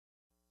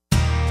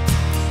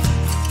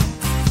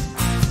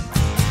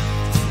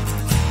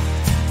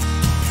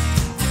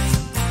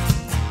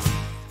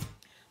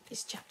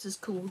chapter's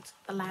called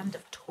The Land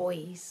of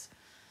Toys.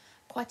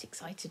 Quite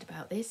excited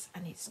about this,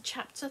 and it's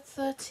chapter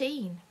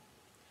 13.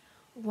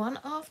 One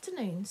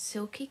afternoon,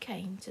 Silky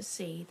came to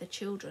see the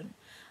children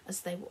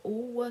as they were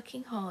all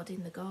working hard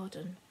in the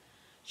garden.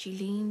 She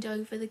leaned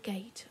over the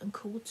gate and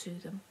called to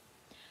them.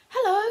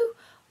 "Hello,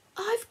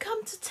 I've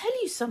come to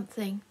tell you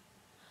something."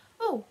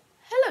 "Oh,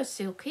 hello,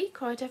 Silky,"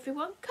 cried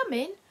everyone. "Come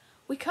in.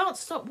 We can't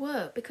stop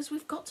work because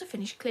we've got to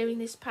finish clearing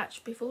this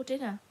patch before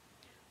dinner."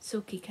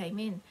 Silky came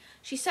in.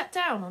 She sat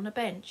down on a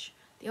bench.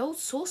 "The old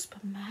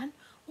saucepan man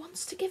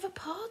wants to give a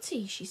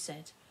party," she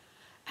said.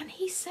 "And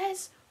he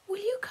says, will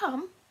you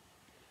come?"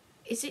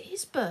 "Is it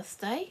his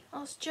birthday?"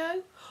 asked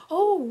Joe.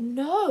 "Oh,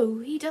 no,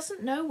 he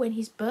doesn't know when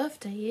his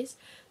birthday is,"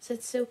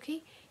 said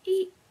Silky.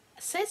 "He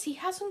says he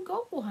hasn't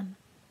got one.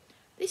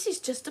 This is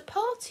just a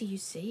party, you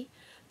see.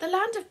 The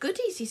Land of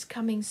Goodies is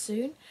coming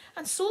soon,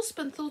 and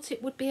Saucepan thought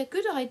it would be a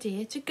good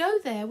idea to go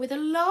there with a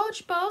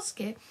large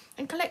basket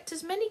and collect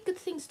as many good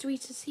things to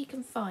eat as he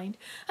can find,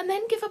 and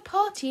then give a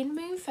party in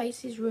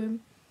Moonface's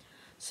room,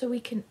 so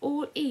we can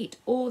all eat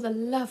all the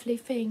lovely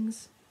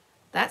things."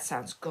 "That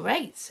sounds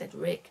great," said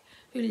Rick,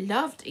 who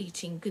loved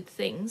eating good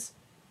things.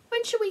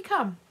 "When shall we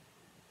come?"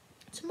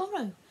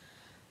 "Tomorrow,"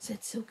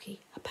 said Silky,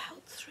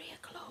 "about 3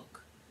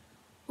 o'clock.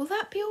 Will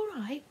that be all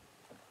right?"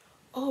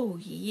 "Oh,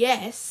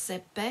 yes,"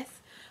 said Beth.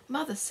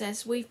 "Mother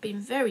says we've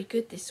been very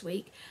good this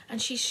week, and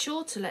she's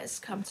sure to let us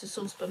come to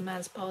Saucepan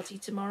Man's party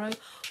tomorrow.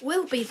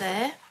 We'll be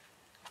there."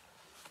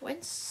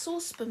 "When's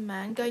Saucepan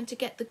Man going to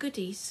get the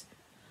goodies?"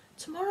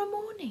 "Tomorrow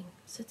morning,"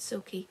 said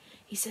Silky.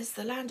 "He says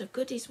the Land of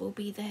Goodies will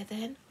be there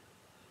then."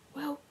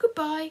 "Well,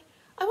 goodbye.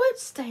 I won't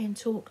stay and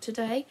talk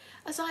today,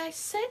 as I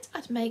said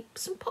I'd make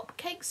some pop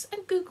cakes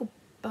and google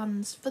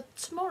buns for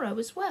tomorrow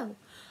as well.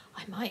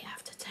 I might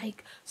have to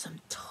take some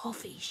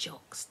toffee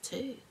shocks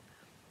too."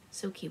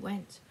 Silky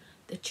went.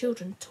 The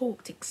children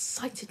talked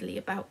excitedly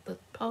about the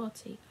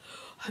party.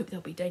 "Hope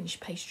there'll be Danish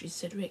pastries,"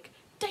 said Rick.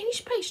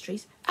 "Danish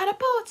pastries at a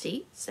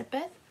party?" said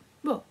Beth.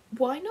 "Well,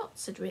 why not?"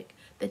 said Rick.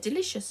 "They're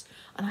delicious,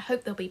 and I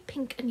hope there'll be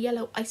pink and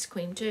yellow ice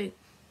cream too."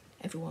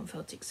 Everyone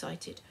felt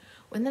excited.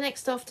 When the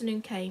next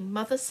afternoon came,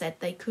 Mother said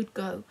they could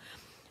go,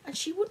 and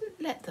she wouldn't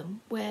let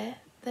them wear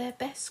their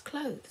best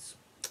clothes.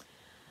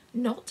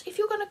 "Not if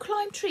you're going to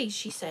climb trees,"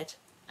 she said.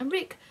 "And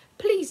Rick,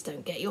 please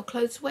don't get your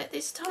clothes wet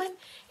this time.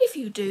 If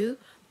you do,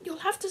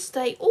 you'll have to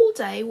stay all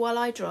day while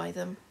I dry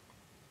them."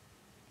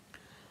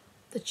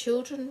 The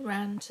children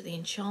ran to the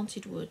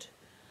enchanted wood.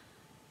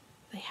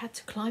 They had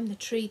to climb the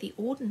tree the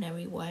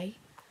ordinary way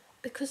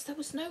because there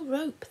was no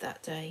rope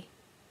that day.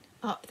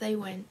 Up they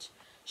went,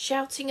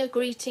 shouting a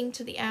greeting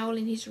to the owl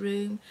in his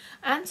room,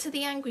 and to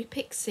the angry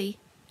pixie,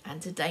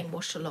 and to Dame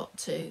Washalot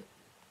too.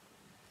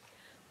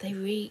 They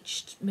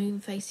reached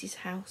Moonface's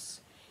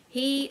house.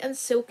 He and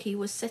Silky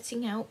were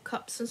setting out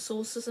cups and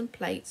saucers and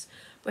plates,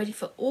 ready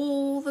for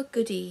all the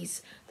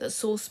goodies that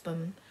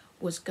Saucepan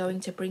was going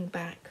to bring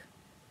back.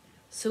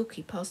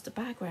 Silky passed a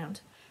bag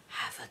round.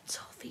 "Have a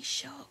toffee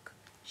shock,"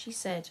 she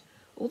said.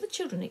 All the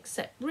children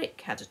except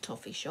Rick had a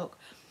toffee shock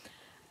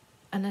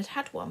and had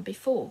had one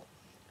before.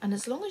 And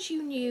as long as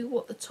you knew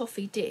what the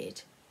toffee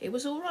did, it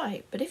was all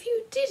right. But if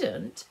you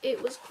didn't,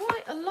 it was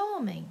quite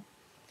alarming.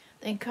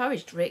 They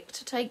encouraged Rick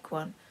to take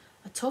one.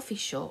 A toffee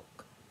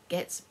shock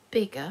gets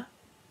bigger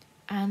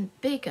and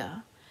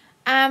bigger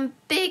and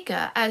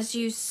bigger as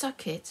you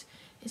suck it,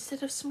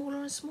 instead of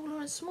smaller and smaller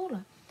and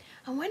smaller.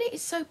 And when it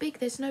is so big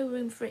there's no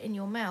room for it in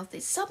your mouth,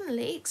 it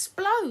suddenly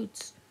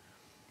explodes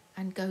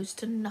and goes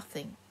to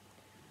nothing.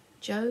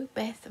 Joe,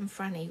 Beth and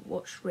Frannie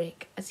watched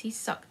Rick as he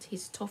sucked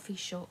his toffee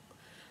shock,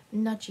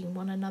 nudging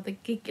one another,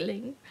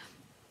 giggling.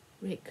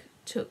 Rick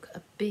took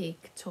a big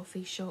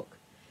toffee shock,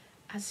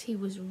 as he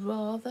was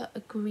rather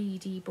a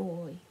greedy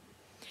boy.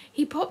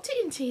 He popped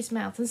it into his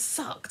mouth and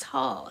sucked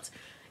hard.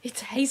 It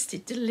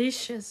tasted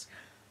delicious,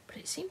 but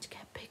it seemed to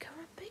get bigger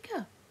and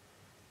bigger.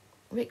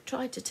 Rick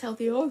tried to tell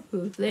the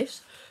others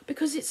this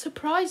because it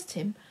surprised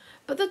him,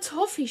 but the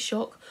toffee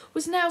shock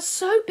was now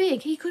so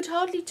big he could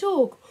hardly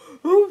talk.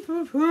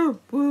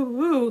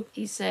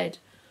 He said.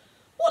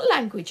 "What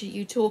language are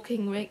you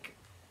talking, Rick?"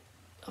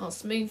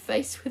 asked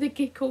Moonface with a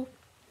giggle.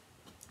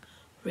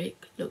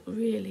 Rick looked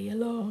really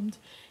alarmed.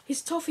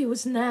 His toffee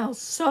was now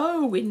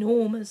so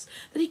enormous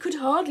that he could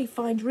hardly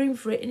find room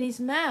for it in his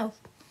mouth.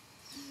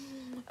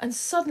 And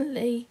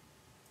suddenly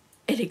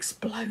it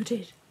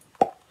exploded,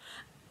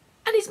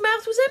 and his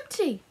mouth was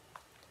empty.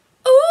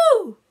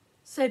 "Oh!"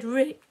 said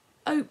Rick,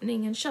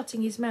 opening and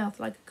shutting his mouth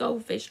like a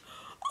goldfish.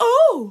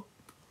 "Oh!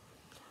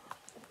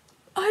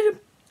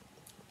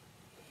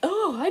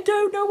 I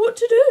don't know what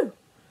to do."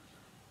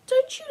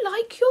 "Don't you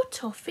like your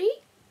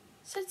toffee?"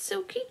 said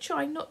Silky,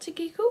 trying not to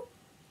giggle.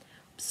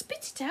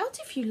 "Spit it out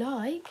if you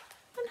like,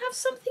 and have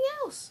something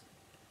else."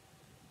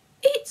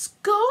 "It's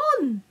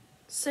gone,"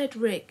 said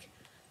Rick.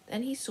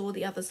 Then he saw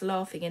the others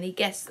laughing, and he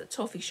guessed that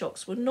toffee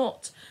shocks were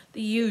not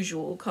the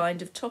usual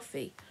kind of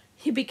toffee.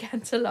 He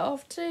began to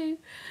laugh too.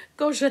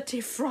 "Gosh, that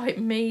did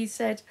frighten me," he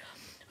said.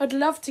 "I'd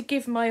love to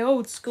give my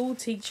old school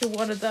teacher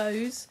one of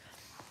those."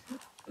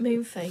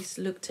 Moonface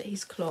looked at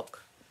his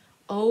clock.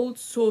 old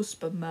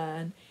saucepan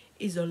man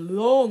is a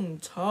long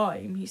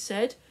time," he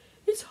said.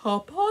 "It's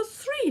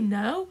 3:30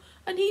 now,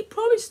 and he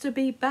promised to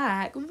be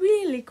back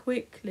really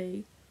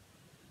quickly."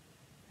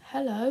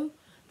 "Hello,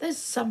 there's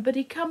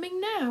somebody coming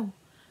now,"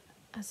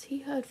 as he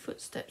heard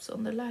footsteps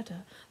on the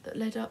ladder that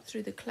led up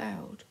through the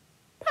cloud.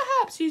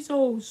 "Perhaps he's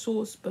old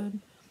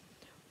saucepan,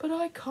 but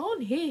I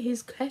can't hear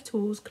his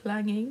kettles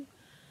clanging."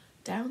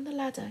 Down the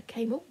ladder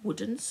came a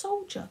wooden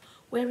soldier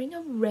wearing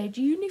a red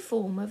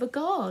uniform of a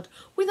guard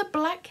with a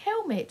black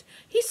helmet.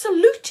 He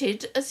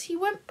saluted as he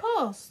went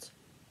past.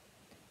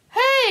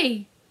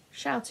 "Hey!"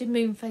 shouted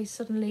Moonface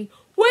suddenly.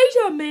 "Wait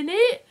a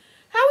minute!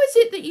 How is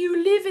it that you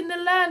live in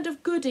the land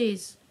of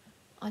goodies?"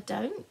 "I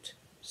don't,"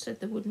 said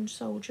the wooden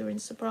soldier in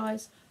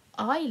surprise.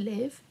 "I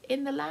live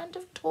in the land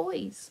of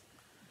toys."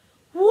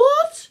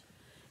 "What?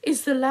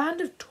 Is the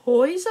land of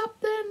toys up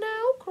there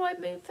now?" cried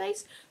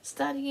Moonface,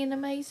 standing in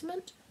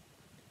amazement.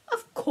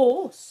 "Of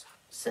course,"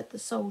 said the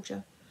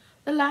soldier.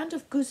 "The land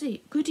of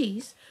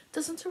goodies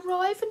doesn't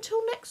arrive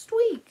until next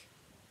week."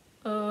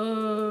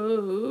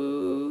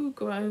 "Oh,"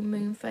 groaned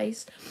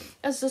Moonface,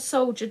 as the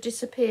soldier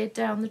disappeared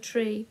down the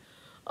tree.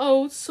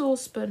 "Old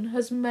Saucepan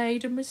has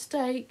made a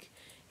mistake.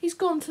 He's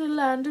gone to the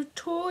land of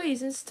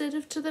toys instead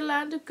of to the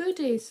land of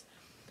goodies.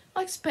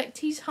 I expect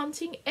he's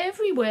hunting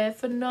everywhere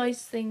for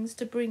nice things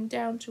to bring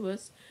down to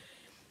us.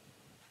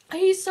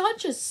 He's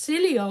such a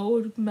silly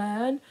old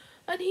man,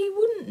 and he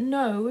wouldn't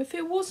know if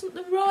it wasn't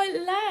the right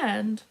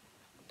land."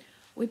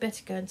 "We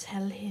better go and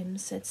tell him,"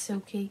 said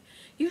Silky.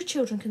 "You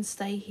children can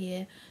stay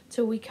here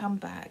till we come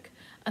back,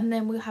 and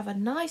then we'll have a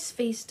nice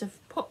feast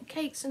of pot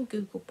cakes and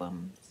google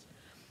bums.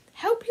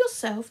 Help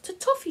yourself to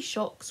toffee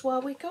shocks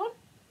while we're gone."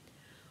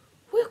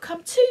 "We'll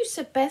come too,"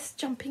 said Beth,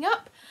 jumping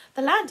up.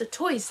 "The land of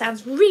toys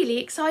sounds really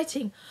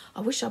exciting. I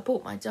wish I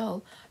brought my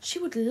doll. She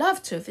would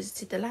love to have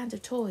visited the land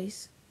of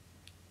toys."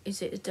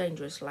 "Is it a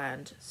dangerous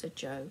land?" said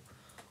Joe.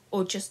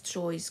 "Or just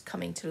toys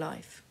coming to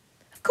life?"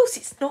 "Of course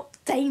it's not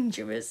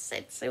dangerous,"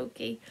 said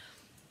Silky.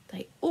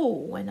 They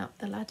all went up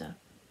the ladder.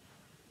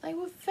 They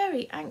were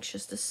very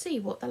anxious to see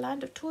what the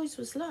land of toys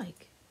was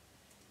like.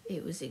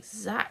 It was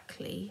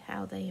exactly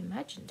how they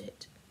imagined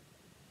it.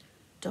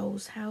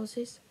 Dolls'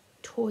 houses,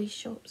 toy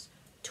shops,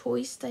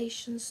 toy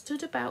stations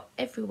stood about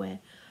everywhere,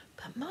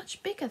 but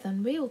much bigger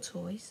than real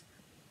toys.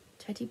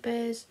 Teddy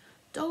bears,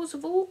 dolls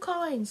of all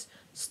kinds,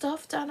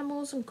 stuffed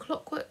animals and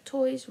clockwork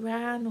toys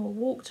ran or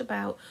walked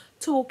about,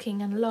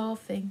 talking and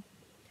laughing.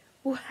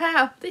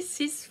 "Wow,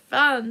 this is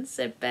fun,"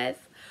 said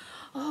Beth.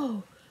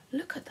 "Oh,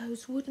 look at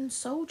those wooden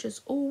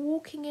soldiers all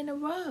walking in a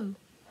row."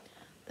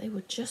 They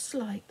were just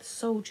like the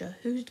soldier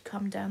who'd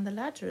come down the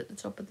ladder at the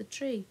top of the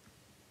tree.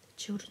 The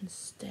children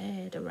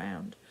stared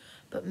around,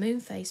 but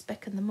Moonface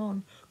beckoned them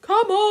on.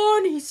 "Come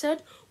on," he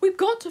said. "We've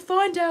got to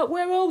find out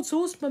where old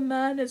Saucepan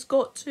Man has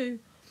got to.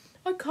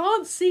 I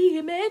can't see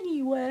him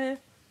anywhere."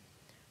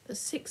 The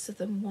 6 of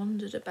them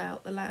wandered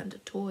about the land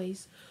of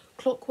toys,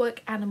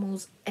 clockwork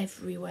animals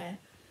everywhere.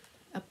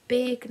 A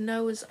big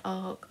Noah's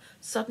Ark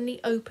suddenly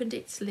opened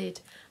its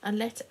lid and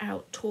let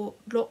out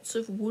lots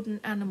of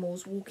wooden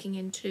animals walking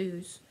in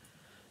twos.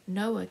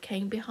 Noah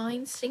came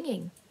behind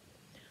singing.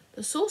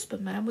 The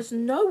Saucepan Man was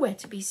nowhere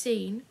to be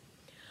seen.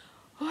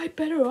 "I'd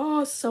better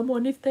ask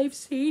someone if they've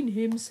seen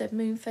him," said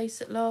Moonface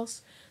at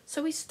last.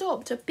 So he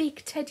stopped a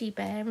big teddy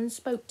bear and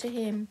spoke to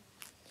him.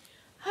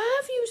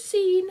 "Have you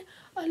seen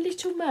a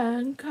little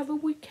man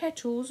covered with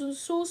kettles and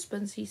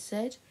saucepans?" he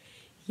said.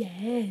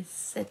 "Yes,"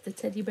 said the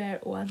teddy bear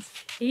at once.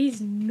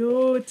 "He's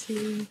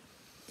naughty.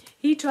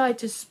 He tried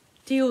to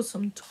steal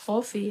some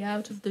toffee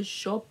out of the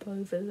shop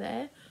over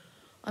there."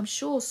 "I'm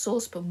sure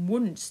Saucepan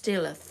wouldn't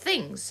steal a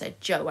thing,"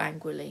 said Joe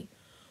angrily.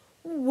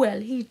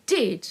 "Well, he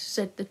did,"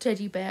 said the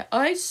teddy bear.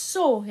 "I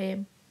saw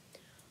him."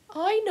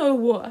 "I know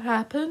what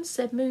happened,"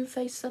 said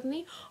Moonface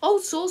suddenly.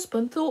 "Old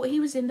Saucepan thought he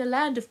was in the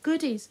land of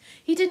goodies.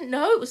 He didn't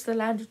know it was the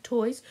land of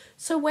toys,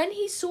 so when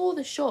he saw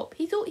the shop,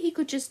 he thought he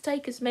could just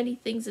take as many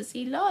things as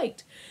he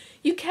liked.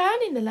 You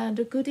can in the land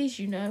of goodies,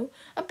 you know,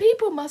 and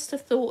people must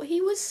have thought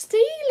he was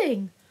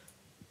stealing."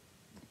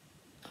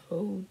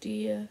 "Oh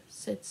dear,"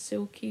 said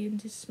Silky in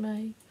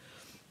dismay.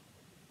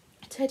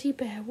 "Teddy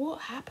bear,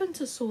 what happened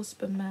to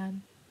Saucepan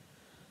Man?"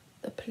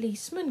 "The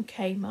policeman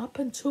came up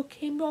and took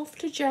him off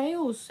to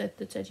jail," said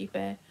the teddy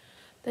bear.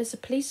 "There's a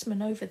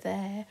policeman over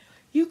there.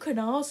 You can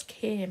ask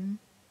him."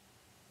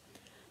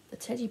 The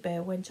teddy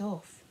bear went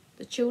off.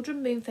 The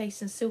children,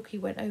 Moonface and Silky,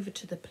 went over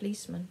to the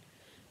policeman.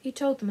 He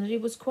told them that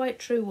it was quite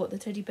true what the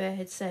teddy bear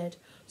had said.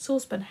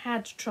 Saucepan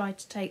had tried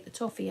to take the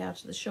toffee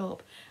out of the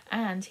shop,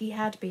 and he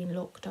had been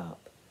locked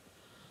up.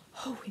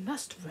 "Oh, we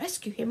must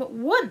rescue him at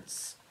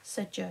once,"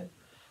 said Joe.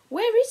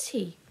 "Where is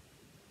he?"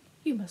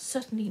 "You must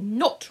certainly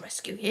not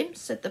rescue him,"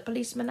 said the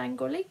policeman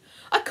angrily.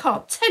 "I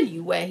can't tell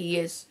you where he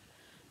is."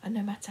 And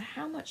no matter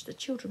how much the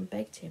children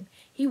begged him,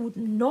 he would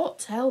not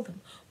tell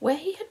them where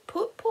he had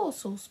put poor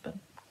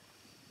Saucepan.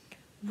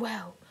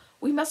 "Well,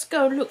 we must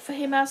go and look for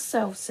him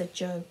ourselves," said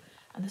Joe,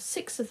 and the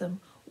 6 of them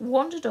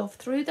wandered off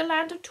through the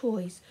land of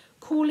toys,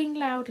 calling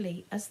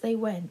loudly as they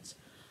went,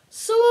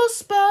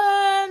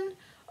 "Saucepan!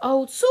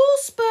 Old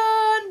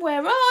Saucepan!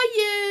 where are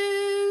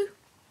you?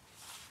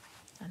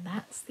 And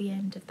that's the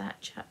end of that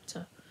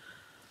chapter.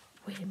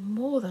 We're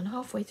more than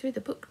halfway through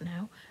the book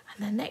now,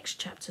 and the next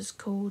chapter's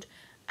called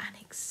An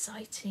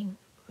Exciting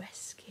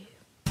Rescue.